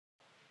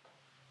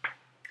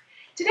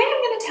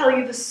to tell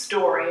you the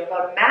story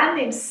about a man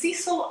named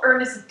Cecil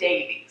Ernest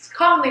Davies,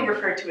 commonly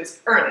referred to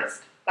as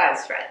Ernest by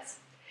his friends.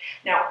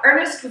 Now,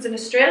 Ernest was an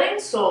Australian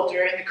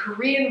soldier in the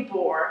Korean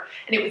War,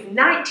 and it was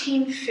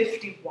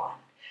 1951.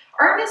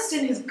 Ernest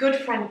and his good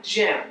friend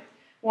Jim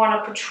were on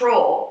a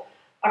patrol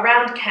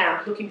around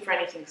camp looking for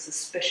anything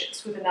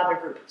suspicious with another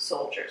group of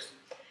soldiers.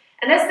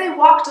 And as they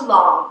walked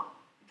along,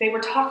 they were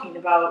talking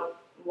about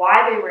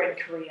why they were in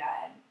Korea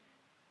and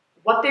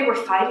what they were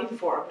fighting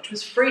for, which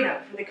was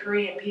freedom for the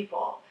Korean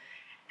people.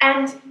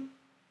 And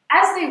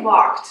as they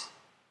walked,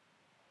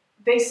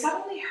 they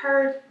suddenly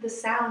heard the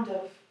sound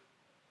of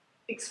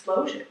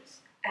explosions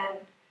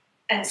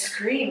and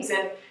screams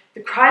and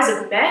the cries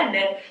of men,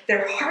 and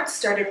their hearts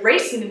started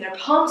racing and their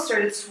palms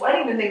started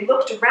sweating, and they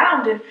looked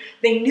around and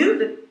they knew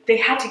that they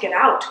had to get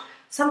out.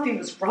 Something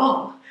was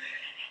wrong.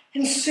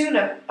 And soon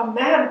a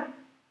man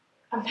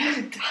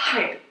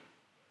died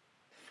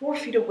 4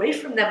 feet away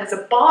from them as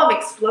a bomb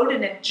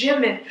exploded, and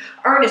Jim and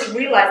Ernest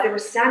realized they were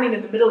standing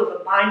in the middle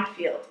of a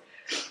minefield.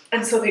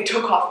 And so they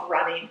took off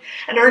running.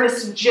 And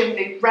Ernest and Jim,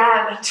 they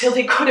ran until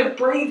they couldn't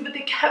breathe, but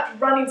they kept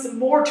running some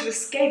more to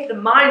escape the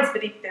mines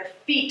beneath their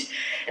feet.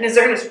 And as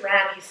Ernest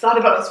ran, he thought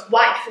about his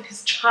wife and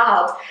his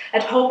child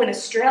at home in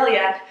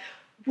Australia.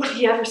 Would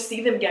he ever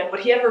see them again?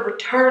 Would he ever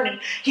return?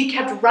 And he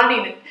kept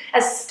running, and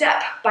as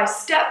step by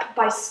step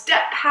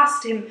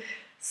past him,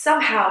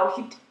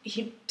 somehow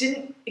he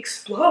didn't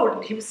explode,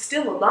 and he was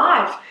still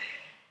alive.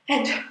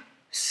 And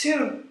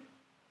soon,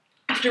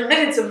 after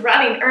minutes of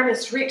running,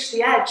 Ernest reached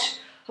the edge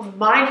of a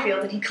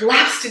minefield, and he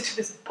collapsed into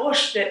this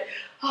bush that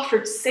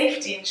offered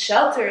safety and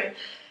shelter, and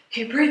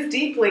he breathed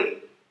deeply,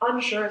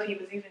 unsure if he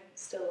was even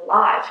still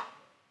alive.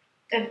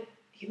 And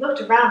he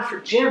looked around for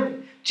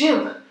Jim.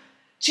 Jim,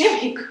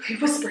 he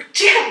whispered,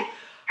 Jim,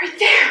 are you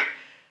there?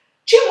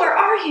 Jim, where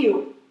are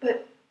you?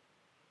 But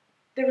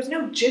there was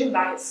no Jim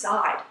by his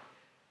side.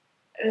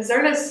 And as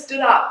Ernest stood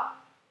up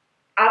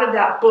out of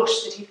that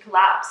bush that he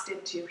collapsed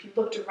into, he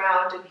looked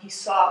around and he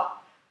saw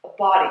a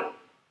body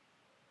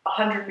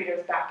 100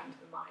 meters back into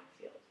the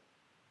minefield.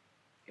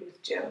 It was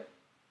Jim.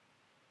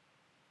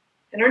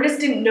 And Ernest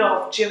didn't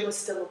know if Jim was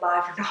still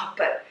alive or not,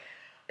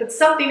 but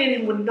something in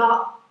him would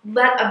not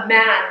let a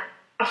man,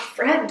 a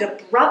friend, a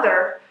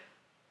brother,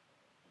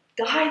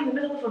 die in the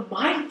middle of a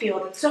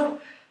minefield. And so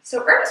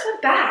Ernest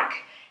went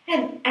back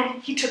and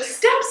he took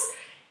steps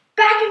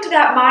back into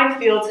that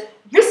minefield,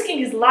 risking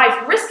his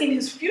life, risking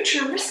his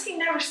future, risking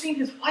never seeing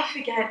his wife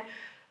again,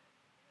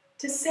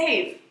 to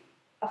save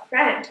a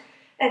friend.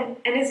 And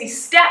as he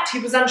stepped, he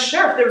was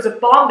unsure if there was a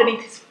bomb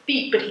beneath his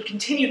feet, but he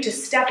continued to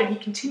step and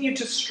he continued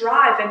to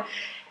strive.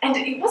 And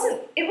it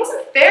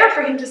wasn't fair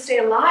for him to stay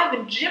alive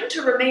and Jim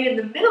to remain in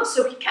the middle,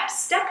 so he kept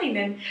stepping.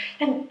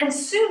 And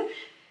soon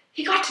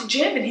he got to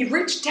Jim and he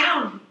reached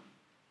down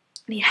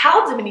and he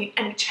held him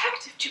and he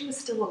checked if Jim was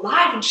still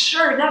alive. And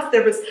sure enough,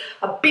 there was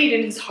a beat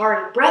in his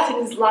heart and breath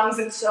in his lungs.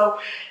 And so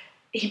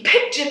he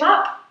picked Jim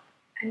up,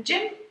 and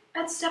Jim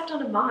had stepped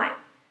on a mine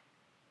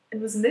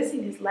and was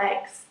missing his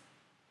legs.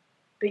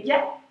 But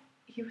yet,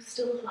 he was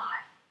still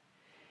alive.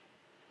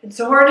 And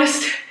so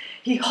Ernest,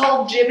 he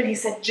hauled Jim and he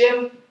said,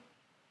 Jim,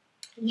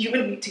 you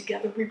and me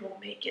together, we will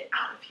make it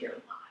out of here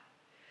alive.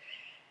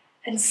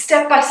 And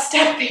step by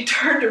step, they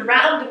turned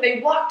around and they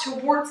walked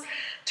towards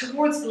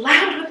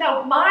land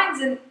without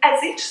mines. And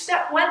as each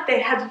step went, they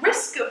had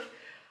risk of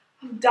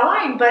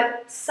dying,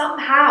 but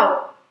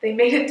somehow they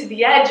made it to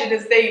the edge. And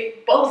as they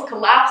both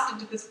collapsed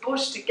into this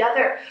bush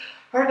together,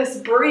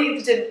 Ernest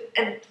breathed,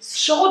 and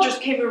soldiers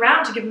came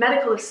around to give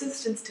medical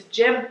assistance to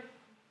Jim.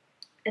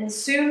 And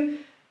soon,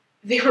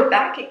 they were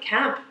back at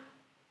camp.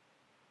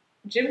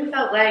 Jim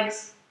without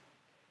legs,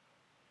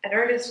 and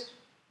Ernest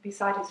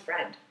beside his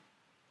friend.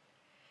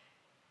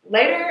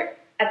 Later,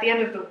 at the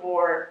end of the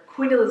war,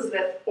 Queen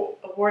Elizabeth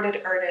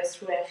awarded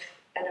Ernest with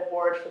an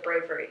award for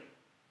bravery,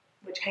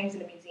 which hangs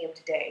in a museum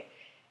today.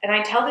 And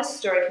I tell this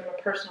story from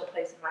a personal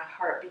place in my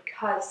heart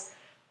because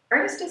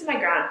Ernest is my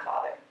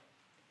grandfather.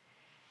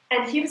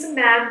 And he was a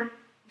man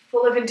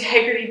full of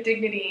integrity,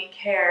 dignity, and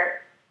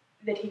care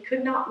that he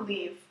could not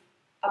leave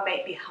a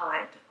mate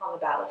behind on the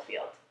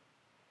battlefield.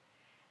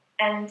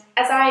 And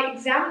as I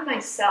examine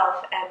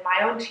myself and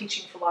my own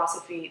teaching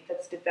philosophy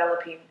that's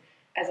developing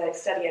as I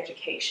study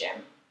education,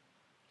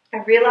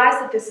 I realize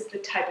that this is the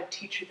type of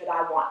teacher that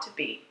I want to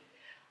be.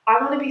 I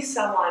want to be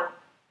someone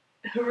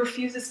who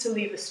refuses to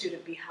leave a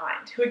student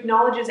behind, who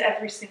acknowledges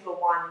every single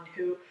one,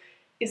 who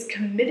is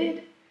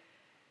committed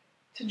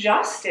to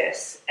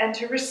justice and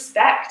to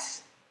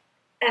respect.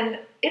 And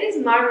it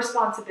is my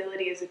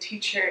responsibility as a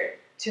teacher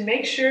to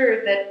make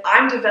sure that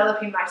I'm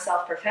developing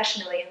myself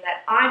professionally and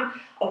that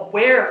I'm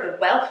aware of the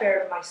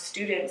welfare of my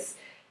students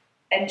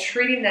and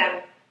treating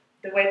them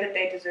the way that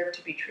they deserve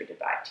to be treated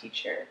by a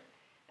teacher.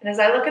 And as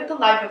I look at the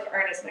life of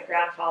Ernest, my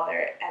grandfather,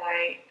 and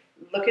I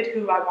look at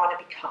who I want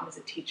to become as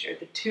a teacher,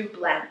 the two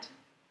blend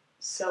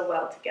so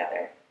well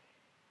together.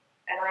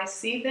 And I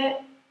see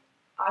that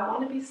I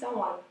want to be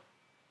someone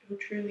who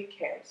truly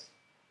cares.